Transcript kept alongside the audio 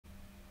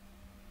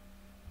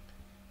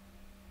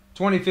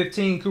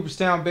2015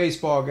 Cooperstown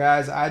baseball,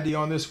 guys. ID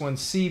on this one,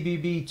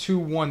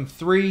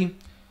 CBB213.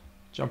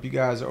 Jump you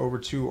guys over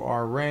to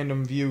our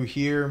random view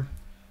here.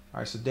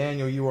 All right, so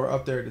Daniel, you are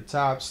up there at the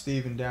top.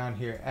 Steven down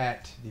here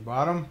at the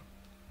bottom.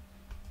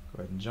 Go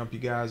ahead and jump you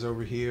guys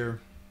over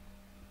here.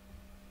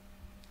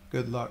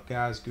 Good luck,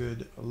 guys.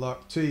 Good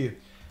luck to you.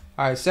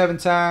 All right, 7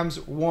 times.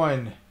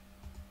 1,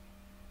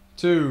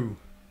 2,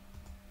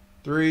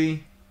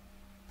 3,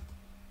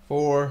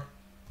 4,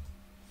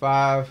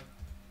 5,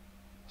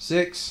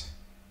 6,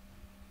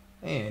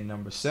 and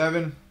number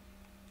 7.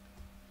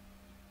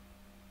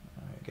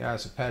 All right,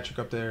 guys, so Patrick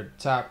up there at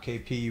the top.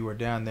 KP, you are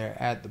down there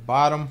at the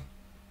bottom.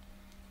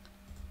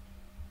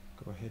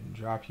 Go ahead and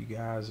drop you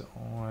guys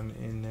on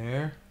in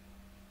there.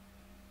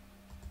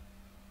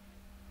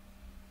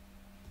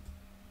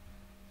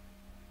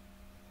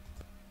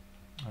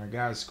 All right,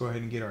 guys, go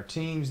ahead and get our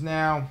teams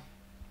now.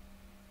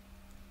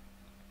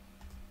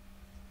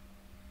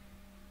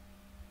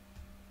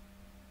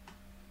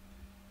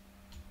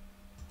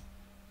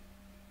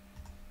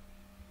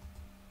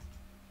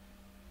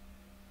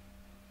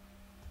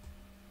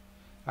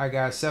 All right,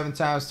 guys, 7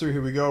 times 3.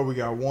 Here we go. We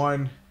got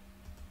 1,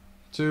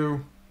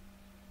 2,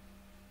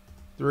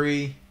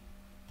 3,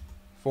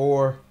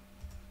 4,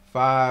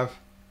 5,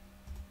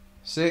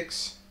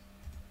 6,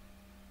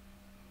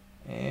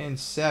 and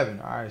 7.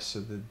 All right, so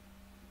the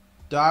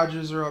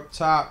Dodgers are up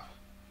top.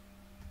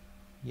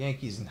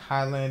 Yankees and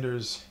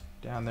Highlanders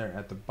down there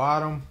at the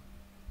bottom.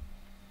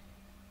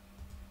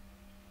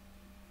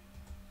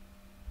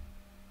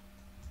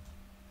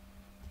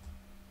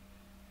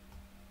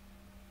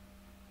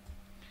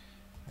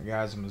 All right,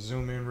 guys, I'm going to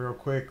zoom in real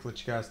quick, let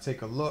you guys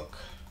take a look.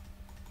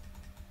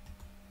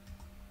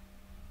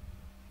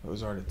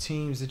 Those are the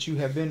teams that you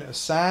have been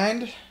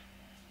assigned.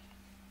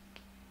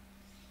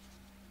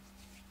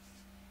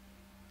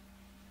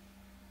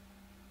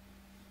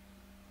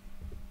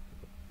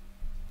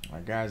 All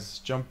right, guys, let's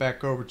jump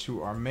back over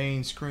to our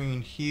main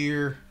screen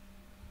here.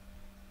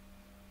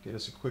 Get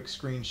us a quick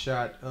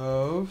screenshot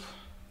of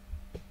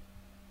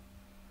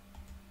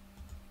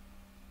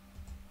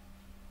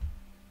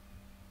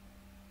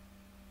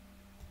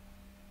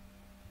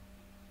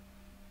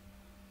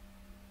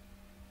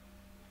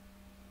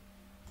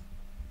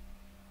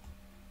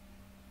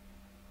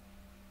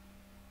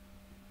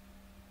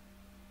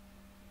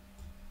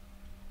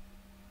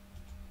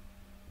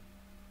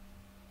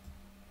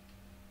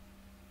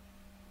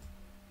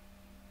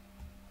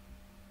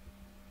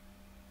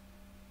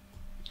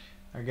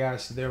All right,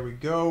 guys, so there we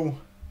go.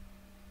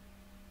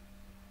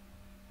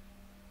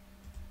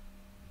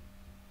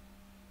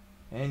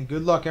 And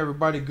good luck,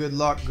 everybody. Good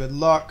luck. Good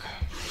luck.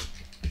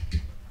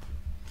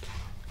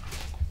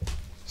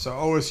 So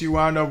OSU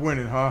wound up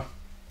winning, huh?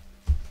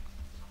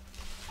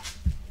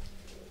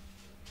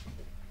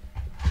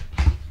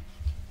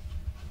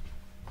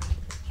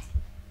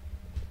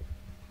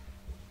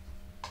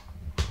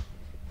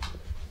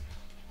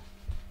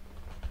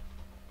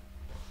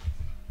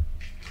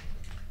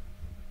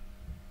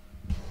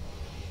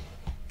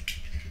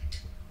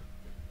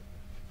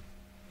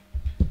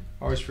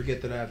 I always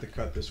forget that I have to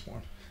cut this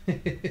one.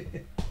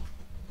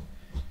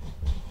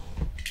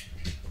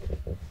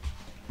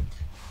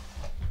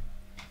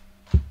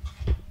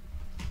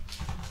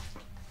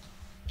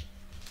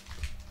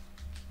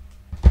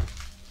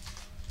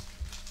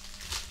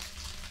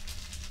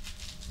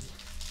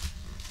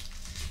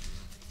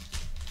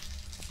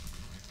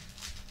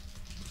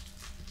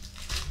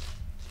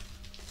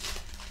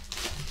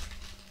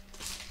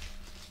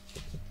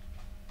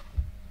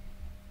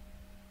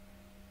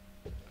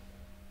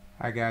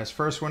 All right, guys,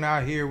 first one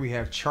out here, we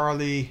have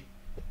Charlie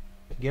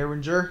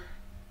Gehringer.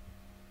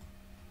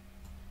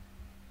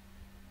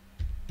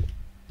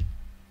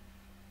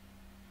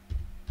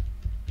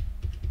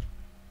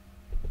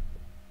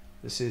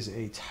 This is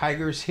a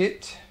Tigers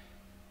hit.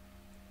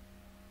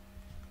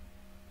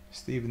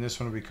 Steven, this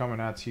one will be coming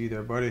out to you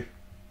there, buddy.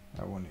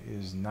 That one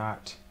is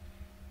not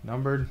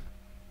numbered.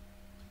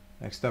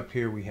 Next up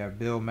here, we have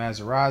Bill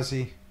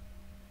Mazeroski,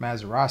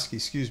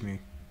 excuse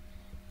me.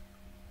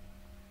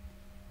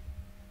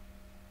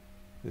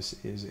 This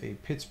is a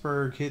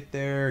Pittsburgh hit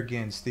there.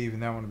 Again, Steven,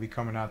 that one will be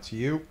coming out to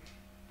you.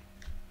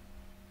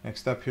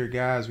 Next up here,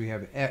 guys, we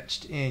have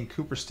etched in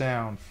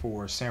Cooperstown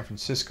for San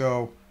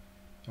Francisco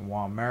and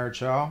Juan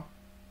Marichal.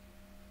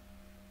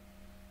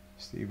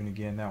 Steven,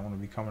 again, that one will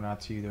be coming out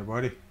to you there,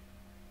 buddy.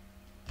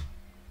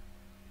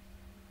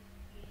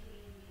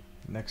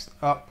 Next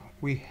up,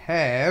 we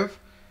have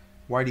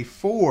Whitey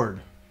Ford.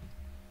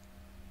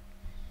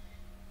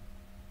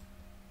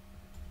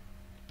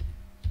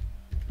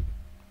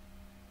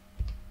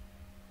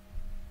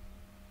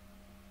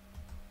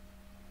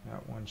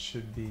 That one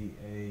should be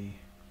a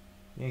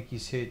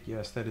Yankees hit.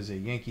 Yes, that is a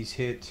Yankees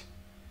hit.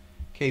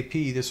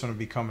 KP, this one will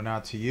be coming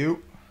out to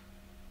you.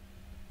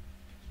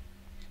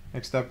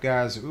 Next up,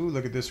 guys, ooh,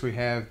 look at this. We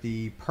have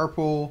the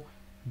purple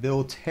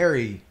Bill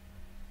Terry.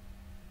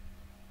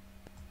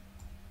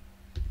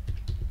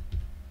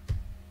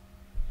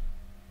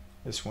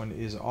 This one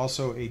is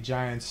also a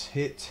Giants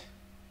hit.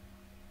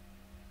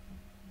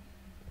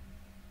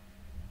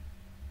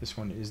 This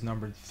one is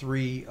numbered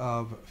 3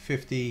 of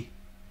 50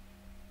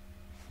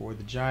 for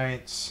the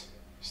Giants.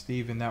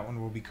 Steven, that one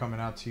will be coming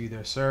out to you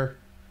there, sir.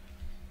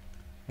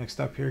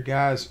 Next up here,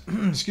 guys,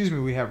 excuse me,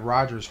 we have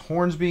Rogers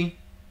Hornsby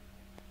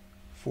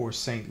for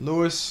St.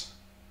 Louis.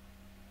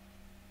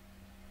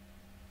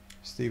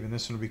 Steven,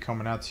 this one will be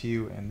coming out to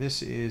you, and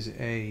this is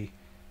a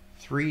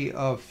 3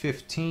 of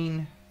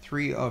 15.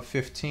 3 of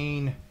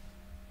 15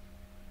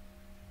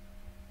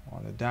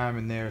 on the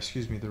diamond there,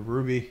 excuse me, the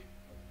ruby.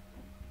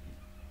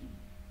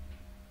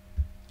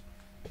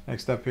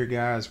 Next up here,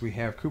 guys, we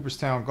have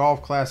Cooperstown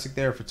Golf Classic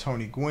there for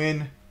Tony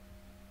Gwynn.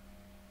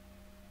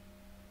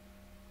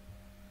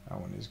 That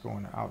one is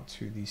going out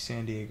to the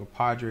San Diego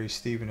Padres.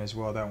 Steven as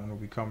well, that one will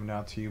be coming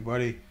out to you,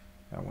 buddy.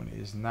 That one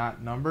is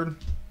not numbered.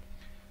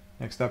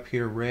 Next up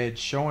here, Red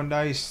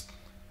Schoendice.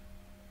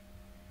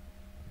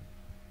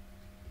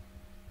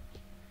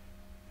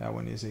 That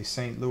one is a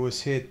St.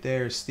 Louis hit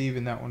there.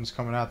 Steven, that one's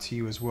coming out to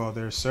you as well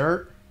there,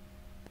 sir.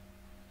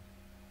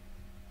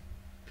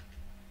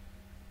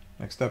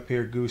 Next up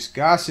here, Goose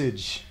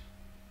Gossage.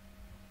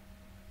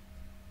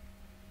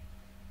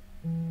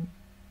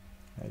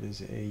 That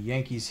is a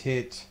Yankees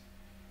hit.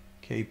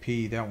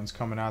 KP, that one's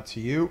coming out to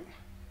you.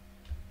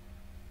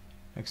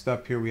 Next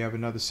up here, we have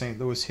another St.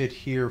 Louis hit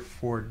here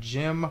for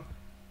Jim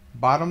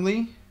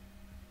Bottomley.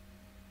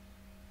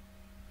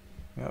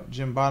 Yep,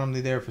 Jim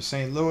Bottomley there for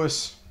St.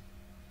 Louis.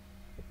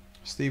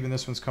 Steven,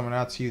 this one's coming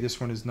out to you.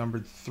 This one is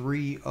numbered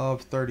 3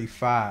 of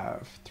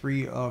 35.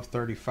 3 of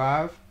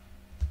 35.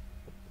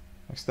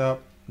 Next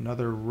up,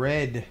 another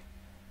red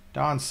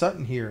Don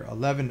Sutton here.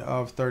 11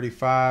 of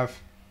 35.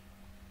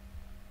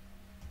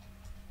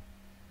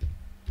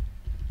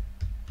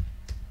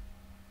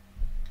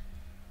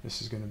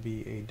 This is going to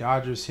be a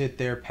Dodgers hit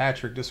there.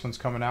 Patrick, this one's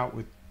coming out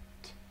with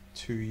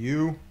to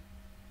you.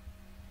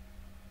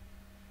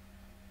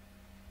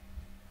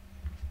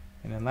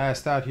 And then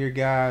last out here,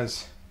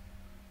 guys,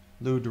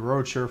 Lou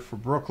DeRocher for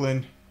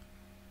Brooklyn.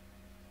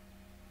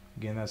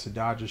 Again, that's a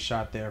Dodgers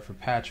shot there for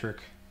Patrick.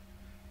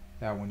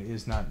 That one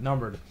is not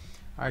numbered.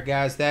 All right,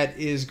 guys, that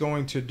is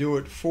going to do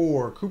it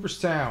for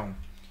Cooperstown.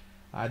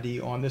 ID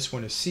on this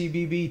one is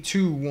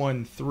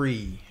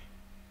CBB213.